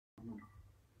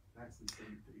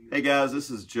Hey guys, this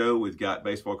is Joe with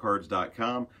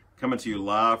GotBaseballCards.com coming to you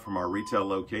live from our retail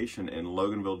location in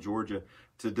Loganville, Georgia.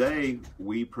 Today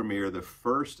we premiere the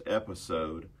first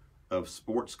episode of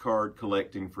Sports Card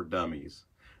Collecting for Dummies.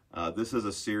 This is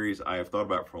a series I have thought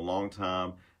about for a long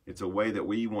time. It's a way that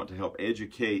we want to help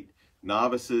educate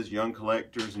novices, young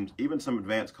collectors, and even some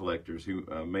advanced collectors who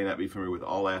may not be familiar with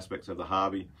all aspects of the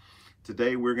hobby.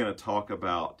 Today we're going to talk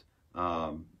about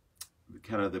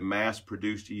kind of the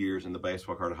mass-produced years in the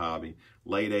baseball card hobby,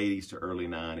 late 80s to early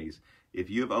 90s. If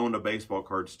you've owned a baseball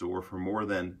card store for more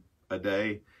than a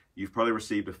day, you've probably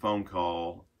received a phone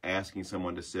call asking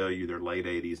someone to sell you their late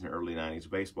 80s and early 90s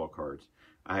baseball cards.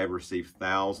 I have received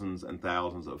thousands and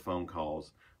thousands of phone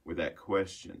calls with that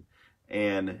question.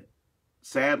 And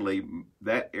sadly,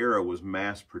 that era was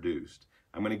mass-produced.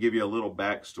 I'm going to give you a little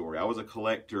backstory. I was a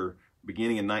collector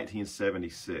beginning in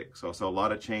 1976, so I saw a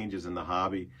lot of changes in the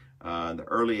hobby. In the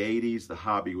early 80s, the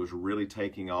hobby was really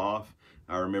taking off.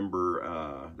 I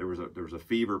remember there was a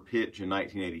fever pitch in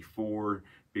 1984.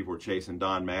 People were chasing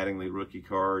Don Mattingly rookie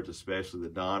cards, especially the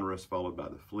Donruss, followed by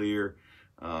the Fleer.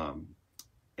 And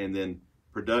then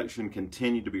production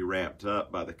continued to be ramped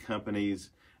up by the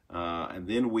companies. And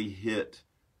then we hit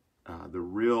the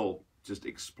real just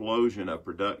explosion of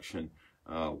production,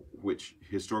 which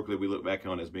historically we look back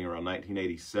on as being around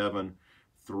 1987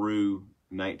 through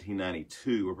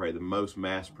 1992 were probably the most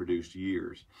mass-produced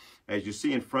years. As you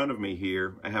see in front of me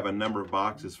here, I have a number of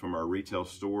boxes from our retail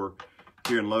store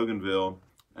here in Loganville,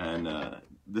 and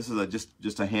this is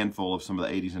just a handful of some of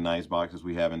the 80s and 90s boxes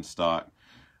we have in stock.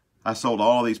 I sold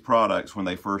all of these products when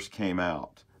they first came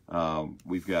out.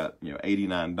 We've got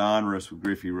 89 Donruss with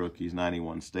Griffey rookies,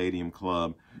 91 Stadium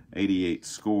Club, 88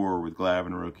 Score with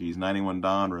Glavine rookies, 91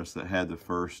 Donruss that had the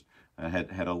first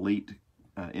had elite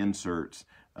inserts.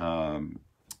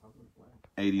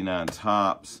 89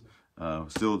 Tops,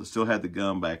 still had the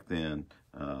gum back then.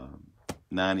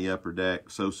 90 Upper Deck,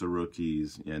 Sosa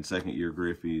rookies, and second year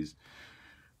Griffies,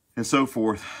 and so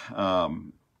forth.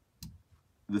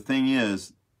 The thing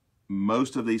is,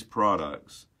 most of these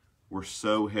products were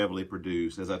so heavily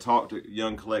produced. As I talk to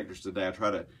young collectors today, I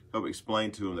try to help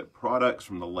explain to them that products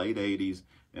from the late 80s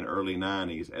and early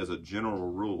 90s, as a general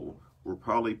rule, were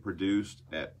probably produced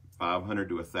at 500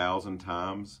 to 1,000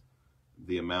 times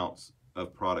the amounts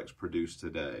of products produced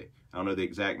today. I don't know the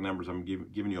exact numbers. I'm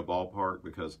giving you a ballpark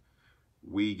because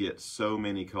we get so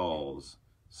many calls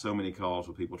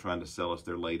with people trying to sell us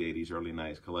their late 80s, early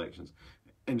 90s collections.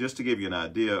 And just to give you an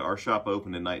idea, our shop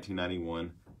opened in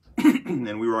 1991,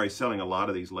 and we were already selling a lot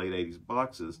of these late 80s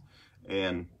boxes.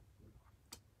 And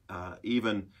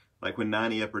even like when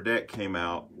 90 Upper Deck came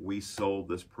out, we sold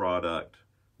this product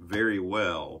very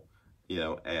well,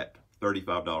 at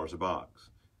 $35 a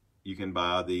box. You can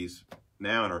buy these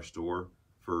now in our store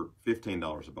for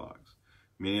 $15 a box.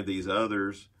 Many of these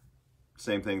others,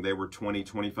 same thing, they were $20,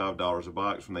 $25 a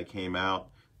box when they came out.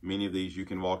 Many of these you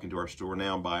can walk into our store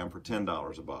now and buy them for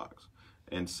 $10 a box.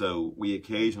 And so we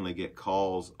occasionally get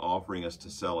calls offering us to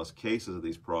sell us cases of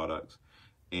these products,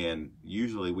 and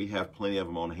usually we have plenty of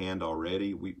them on hand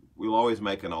already. We'll always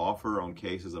make an offer on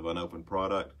cases of unopened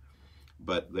product,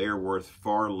 but they're worth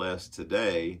far less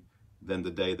today than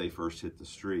the day they first hit the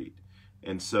street.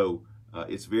 And so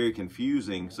it's very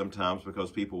confusing sometimes because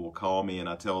people will call me and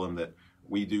I tell them that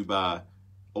we do buy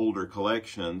older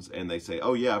collections, and they say,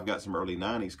 oh yeah, I've got some early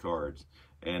 90s cards.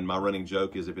 And my running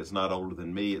joke is, if it's not older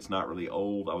than me, it's not really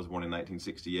old. I was born in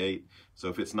 1968. So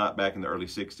if it's not back in the early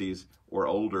 60s or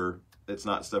older, it's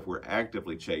not stuff we're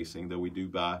actively chasing, though we do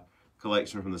buy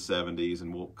collection from the 70s,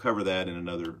 and we'll cover that in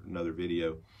another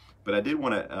video. But I did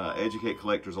want to educate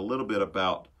collectors a little bit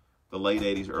about the late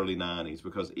 80s, early 90s,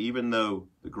 because even though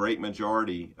the great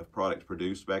majority of products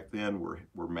produced back then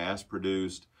were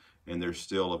mass-produced and they're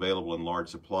still available in large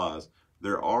supplies,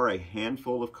 there are a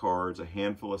handful of cards, a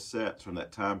handful of sets from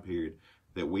that time period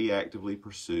that we actively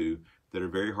pursue that are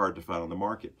very hard to find on the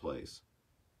marketplace.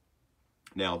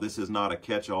 Now, this is not a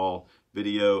catch-all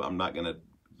video. I'm not going to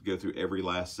go through every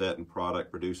last set and product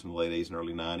produced in the late 80s and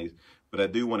early 90s, but I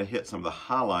do want to hit some of the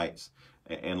highlights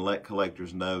and let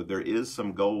collectors know there is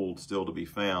some gold still to be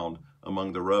found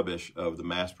among the rubbish of the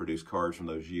mass-produced cards from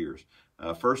those years.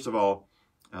 First of all,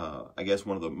 I guess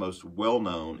one of the most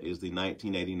well-known is the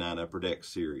 1989 Upper Deck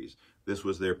series. This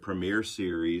was their premier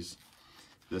series.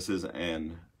 This is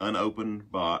an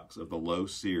unopened box of the low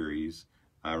series.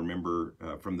 I remember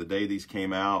from the day these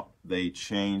came out, they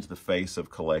changed the face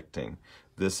of collecting.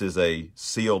 This is a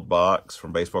sealed box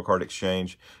from Baseball Card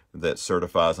Exchange that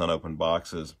certifies unopened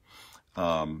boxes.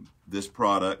 This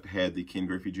product had the Ken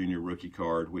Griffey Jr. rookie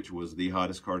card, which was the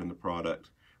hottest card in the product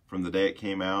from the day it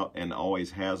came out and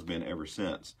always has been ever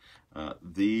since.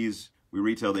 We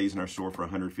retail these in our store for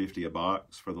 $150 a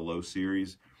box for the low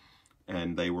series,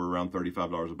 and they were around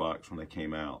 $35 a box when they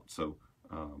came out. So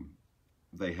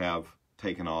they have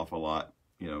taken off a lot,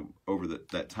 over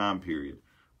that time period.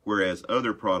 Whereas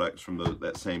other products from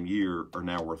that same year are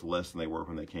now worth less than they were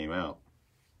when they came out.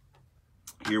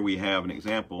 Here we have an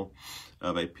example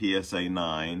of a PSA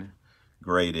 9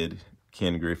 graded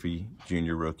Ken Griffey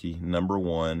Jr. rookie,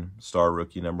 #1, star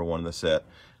rookie #1 in the set.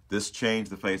 This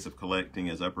changed the face of collecting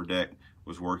as Upper Deck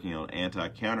was working on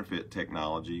anti-counterfeit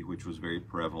technology, which was very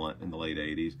prevalent in the late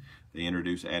 80s. They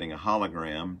introduced adding a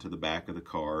hologram to the back of the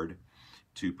card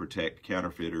to protect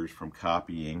counterfeiters from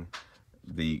copying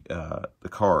the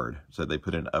card. So they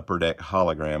put an Upper Deck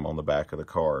hologram on the back of the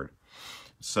card.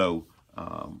 So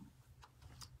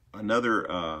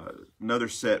another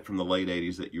set from the late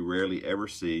 80s that you rarely ever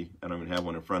see, I don't even have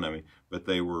one in front of me, but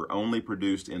they were only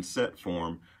produced in set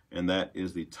form, and that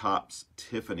is the Topps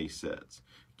Tiffany sets.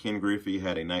 Ken Griffey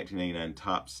had a 1989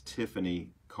 Topps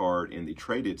Tiffany card in the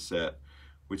traded set,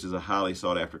 which is a highly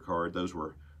sought after card. Those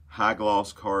were high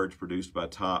gloss cards produced by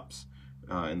Topps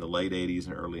in the late 80s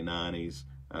and early 90s.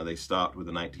 They stopped with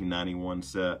the 1991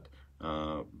 set,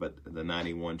 but the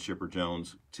 91 Chipper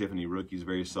Jones Tiffany rookie is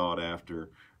very sought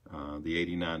after. The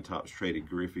 89 Topps traded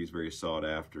Griffey is very sought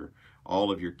after.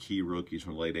 All of your key rookies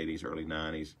from the late 80s, early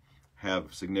 90s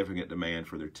have significant demand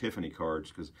for their Tiffany cards,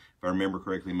 because if I remember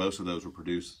correctly, most of those were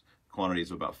produced quantities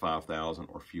of about 5,000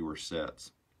 or fewer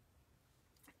sets.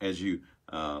 As you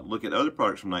look at other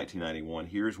products from 1991,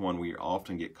 here's one we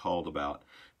often get called about,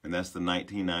 and that's the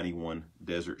 1991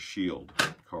 Desert Shield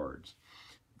cards.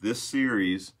 This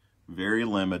series, very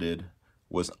limited,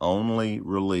 was only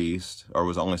released, or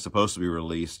was only supposed to be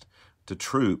released, to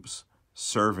troops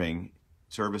servicemen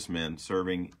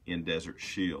serving in Desert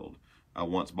Shield. I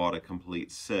once bought a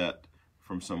complete set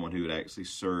from someone who had actually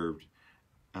served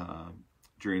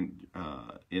in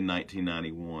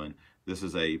 1991. This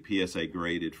is a PSA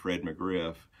graded Fred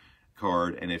McGriff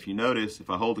card, and if you notice, if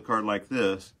I hold the card like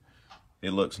this,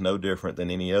 it looks no different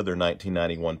than any other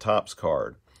 1991 Topps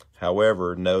card.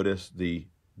 However, notice the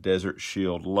Desert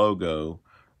Shield logo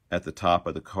at the top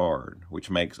of the card, which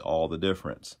makes all the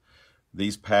difference.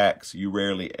 These packs, you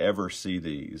rarely ever see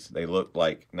these. They look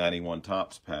like 91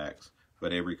 Topps packs,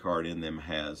 but every card in them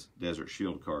has Desert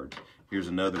Shield cards. Here's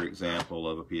another example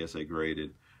of a PSA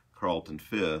graded Carlton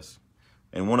Fisk.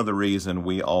 And one of the reasons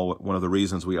we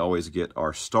always get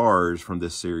our stars from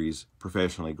this series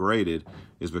professionally graded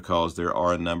is because there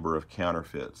are a number of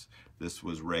counterfeits. This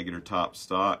was regular Topps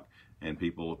stock, and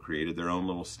people created their own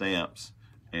little stamps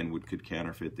and could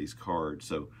counterfeit these cards.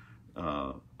 So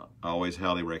I always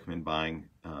highly recommend buying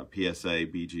PSA,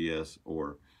 BGS,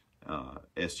 or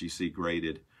SGC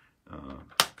graded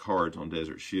cards on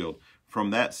Desert Shield.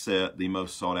 From that set, the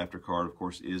most sought after card, of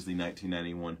course, is the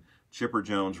 1991 Chipper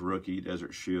Jones rookie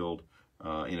Desert Shield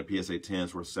in a PSA 10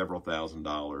 is worth several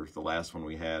 $1,000s. The last one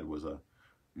we had was a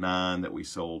 9 that we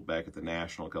sold back at the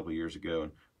National a couple of years ago,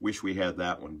 and wish we had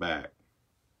that one back.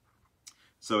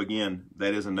 So again,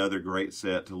 that is another great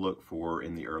set to look for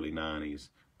in the early 90s,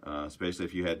 especially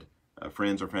if you had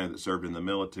friends or family that served in the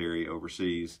military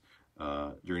overseas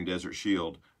during Desert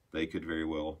Shield. They could very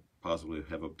well possibly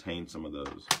have obtained some of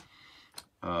those.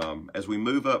 As we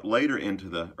move up later into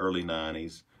the early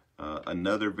 90s,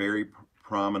 another very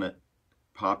prominent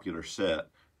popular set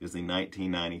is the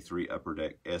 1993 Upper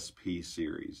Deck SP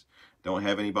series. Don't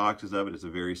have any boxes of it. It's a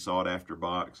very sought after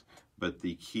box, but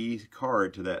the key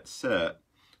card to that set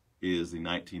is the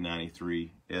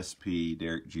 1993 SP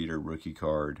Derek Jeter rookie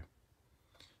card.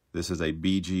 This is a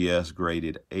BGS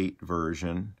graded 8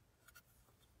 version.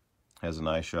 Has a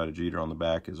nice shot of Jeter on the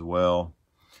back as well.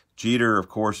 Jeter, of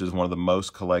course, is one of the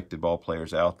most collected ball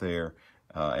players out there,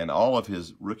 and all of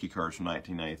his rookie cards from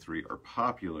 1993 are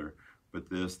popular,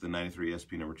 but this, the 93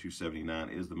 SP number 279,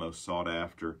 is the most sought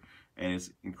after, and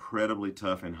it's incredibly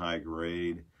tough and high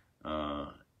grade. I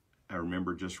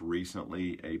remember just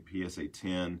recently a PSA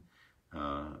 10,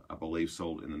 I believe,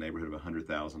 sold in the neighborhood of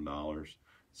 $100,000.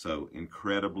 So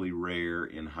incredibly rare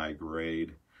in high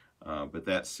grade. But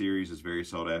that series is very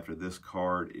sought after. This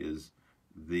card is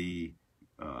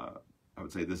I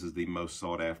would say this is the most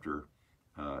sought after,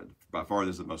 by far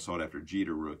this is the most sought after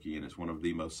Jeter rookie, and it's one of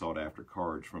the most sought after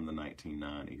cards from the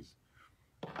 1990s.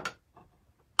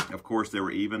 Of course, there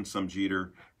were even some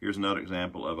Jeter. Here's another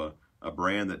example of a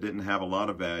brand that didn't have a lot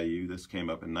of value. This came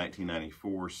up in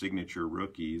 1994, Signature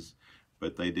Rookies,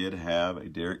 but they did have a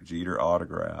Derek Jeter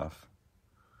autograph.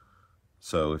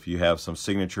 So if you have some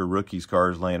Signature Rookies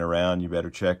cards laying around, you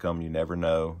better check them. You never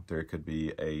know. There could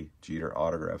be a Jeter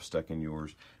autograph stuck in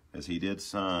yours. as he did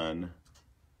sign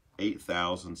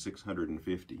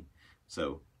 8,650.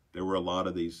 So there were a lot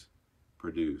of these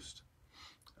produced.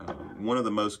 One of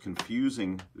the most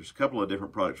confusing, there's a couple of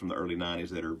different products from the early 90s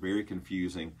that are very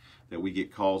confusing that we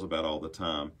get calls about all the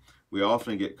time. We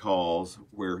often get calls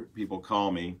where people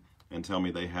call me and tell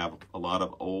me they have a lot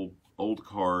of old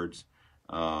cards,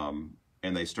 and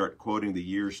they start quoting the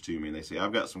years to me, and they say,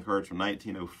 I've got some cards from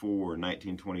 1904,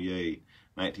 1928,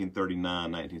 1939,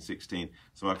 1916.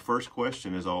 So my first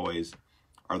question is always,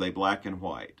 are they black and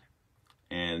white?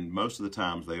 And most of the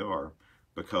times they are,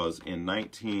 because in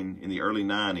the early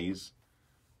 90s,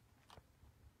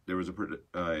 there was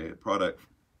a product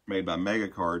made by Mega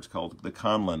Cards called the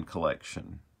Conlon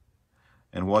Collection.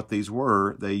 And what these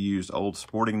were, they used old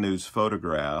Sporting News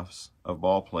photographs of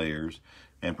ball players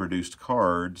and produced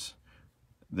cards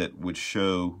that would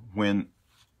show when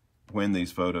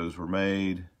these photos were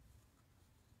made,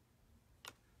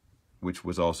 which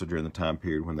was also during the time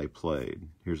period when they played.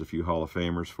 Here's a few Hall of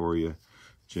Famers for you.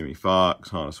 Jimmy Fox,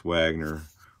 Honus Wagner,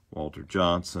 Walter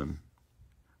Johnson,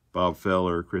 Bob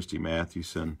Feller, Christy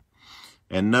Mathewson.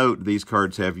 And note, these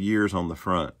cards have years on the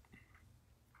front.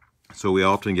 So we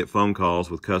often get phone calls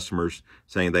with customers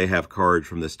saying they have cards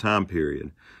from this time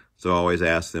period. So I always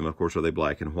ask them, of course, are they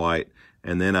black and white?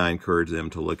 And then I encourage them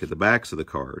to look at the backs of the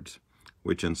cards,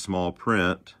 which in small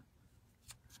print,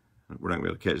 we're not going to be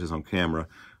able to catch this on camera,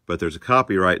 but there's a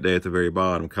copyright date at the very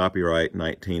bottom, copyright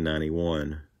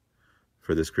 1991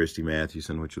 for this Christy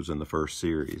Mathewson, which was in the first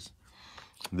series.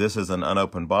 This is an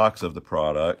unopened box of the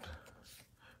product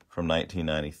from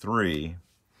 1993,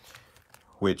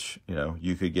 which, you know,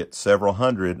 you could get several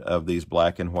hundred of these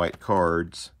black and white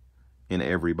cards in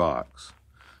every box.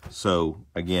 So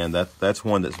again, that's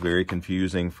one that's very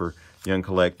confusing for young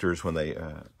collectors when they,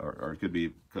 or it could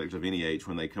be collectors of any age,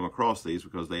 when they come across these,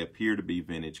 because they appear to be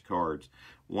vintage cards.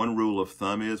 One rule of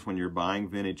thumb is when you're buying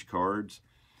vintage cards,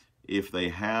 if they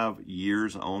have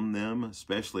years on them,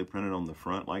 especially printed on the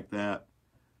front like that,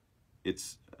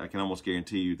 I can almost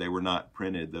guarantee you they were not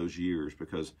printed those years,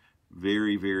 because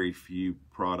very, very few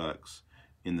products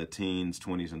in the teens,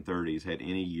 20s, and 30s had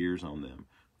any years on them,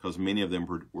 because many of them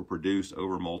were produced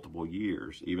over multiple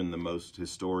years. Even the most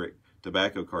historic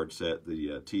tobacco card set,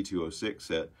 the T206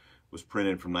 set, was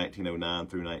printed from 1909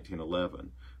 through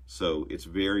 1911. So it's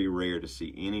very rare to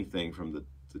see anything from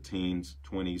the teens,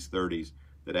 20s, 30s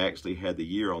that actually had the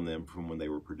year on them from when they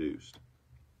were produced.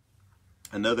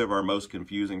 Another of our most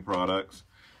confusing products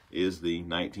is the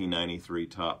 1993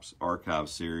 Topps Archive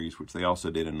series, which they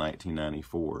also did in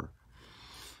 1994.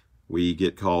 We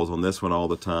get calls on this one all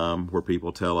the time where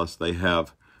people tell us they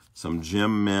have some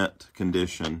gem mint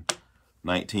condition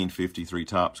 1953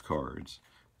 Topps cards.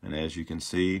 And as you can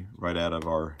see right out of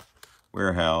our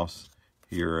warehouse,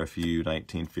 here are a few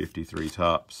 1953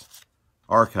 Topps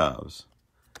Archives.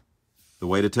 The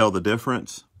way to tell the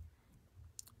difference,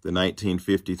 the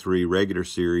 1953 regular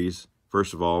series,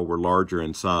 first of all, were larger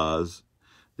in size.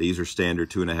 These are standard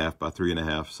 2.5 by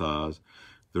 3.5 size.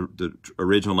 The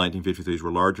original 1953s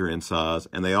were larger in size,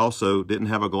 and they also didn't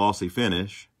have a glossy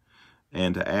finish.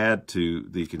 And to add to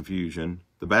the confusion,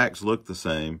 the backs looked the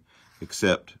same,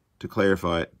 except to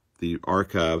clarify it, the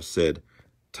archives said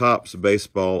Topps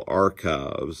Baseball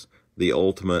Archives, the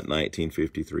Ultimate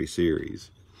 1953 series.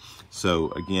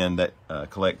 So again, that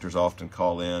collectors often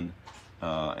call in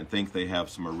and think they have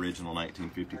some original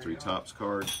 1953 Topps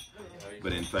cards,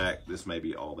 but in fact, this may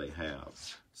be all they have.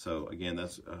 So again,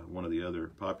 that's one of the other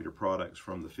popular products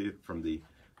from the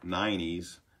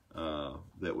 90s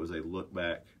that was a look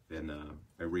back and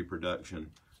a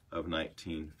reproduction of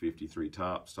 1953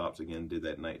 Topps. Topps again did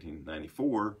that in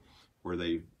 1994, where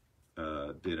they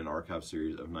did an archive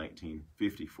series of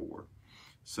 1954.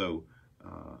 So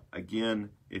again,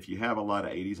 if you have a lot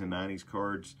of 80s and 90s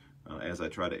cards, as I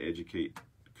try to educate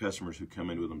customers who come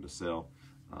in with them to sell,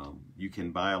 you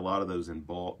can buy a lot of those in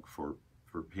bulk for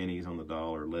pennies on the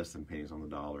dollar, less than pennies on the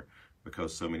dollar,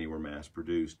 because so many were mass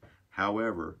produced.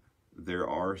 However, there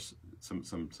are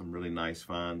some really nice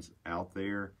finds out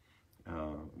there.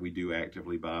 We do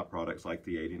actively buy products like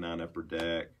the 89 Upper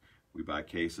Deck. We buy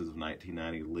cases of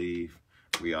 1990 Leaf.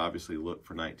 We obviously look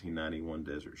for 1991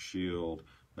 Desert Shield,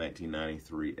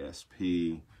 1993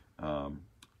 SP.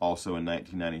 Also in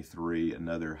 1993,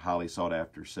 another highly sought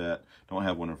after set. Don't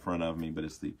have one in front of me, but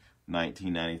it's the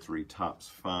 1993 Topps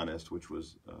Finest, which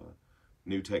was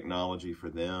new technology for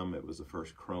them. It was the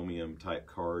first chromium type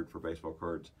card for baseball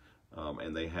cards,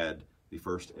 and they had the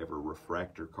first ever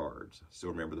refractor cards. I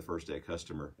still remember the first day a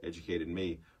customer educated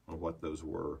me on what those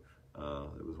were.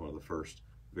 It was one of the first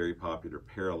very popular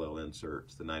parallel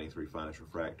inserts, the 93 Finest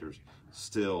refractors,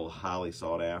 still highly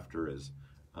sought after as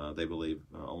They believe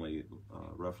only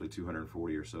roughly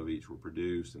 240 or so of each were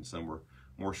produced, and some were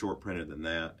more short printed than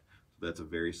that. So that's a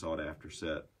very sought after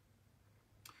set.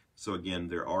 So again,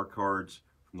 there are cards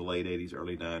from the late 80s,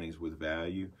 early 90s with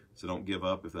value. So don't give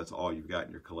up if that's all you've got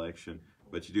in your collection,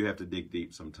 but you do have to dig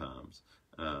deep sometimes.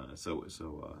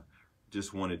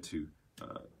 Just wanted to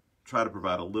try to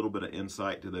provide a little bit of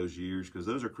insight to those years, because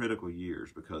those are critical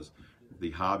years, because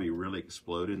the hobby really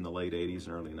exploded in the late 80s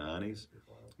and early 90s.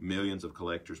 Millions of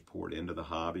collectors poured into the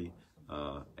hobby,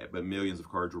 but millions of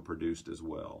cards were produced as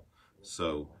well.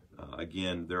 So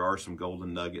again, there are some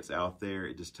golden nuggets out there.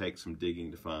 It just takes some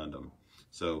digging to find them.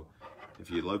 So if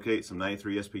you locate some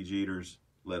 93 SP Jeters,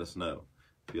 let us know.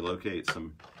 If you locate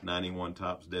some 91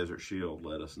 Topps Desert Shield,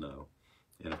 let us know.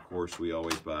 And of course, we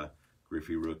always buy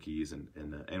Griffey rookies,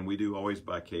 and we do always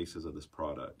buy cases of this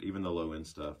product. Even the low end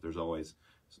stuff, there's always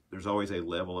a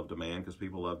level of demand because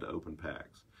people love to open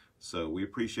packs. So we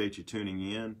appreciate you tuning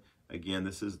in. Again,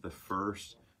 this is the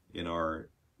first in our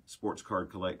Sports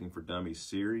Card Collecting for Dummies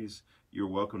series. You're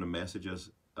welcome to message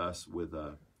us with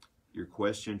your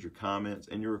questions, your comments,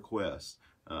 and your requests.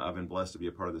 I've been blessed to be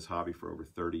a part of this hobby for over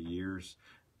 30 years,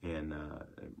 and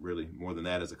really more than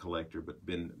that as a collector, but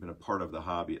been a part of the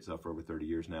hobby itself for over 30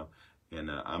 years now. And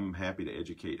I'm happy to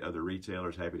educate other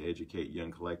retailers, happy to educate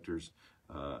young collectors,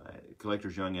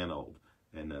 collectors young and old.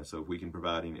 And so if we can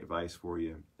provide any advice for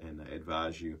you and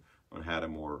advise you on how to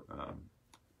more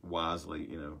wisely,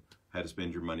 how to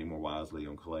spend your money more wisely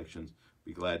on collections,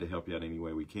 be glad to help you out any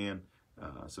way we can.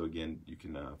 So again, you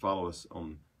can follow us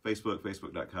on Facebook,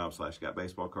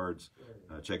 facebook.com/GotBaseballCards.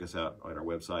 Check us out at our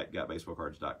website,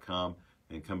 GotBaseballCards.com,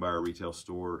 and come by our retail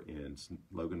store in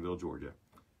Loganville, Georgia.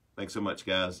 Thanks so much,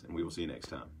 guys, and we will see you next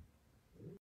time.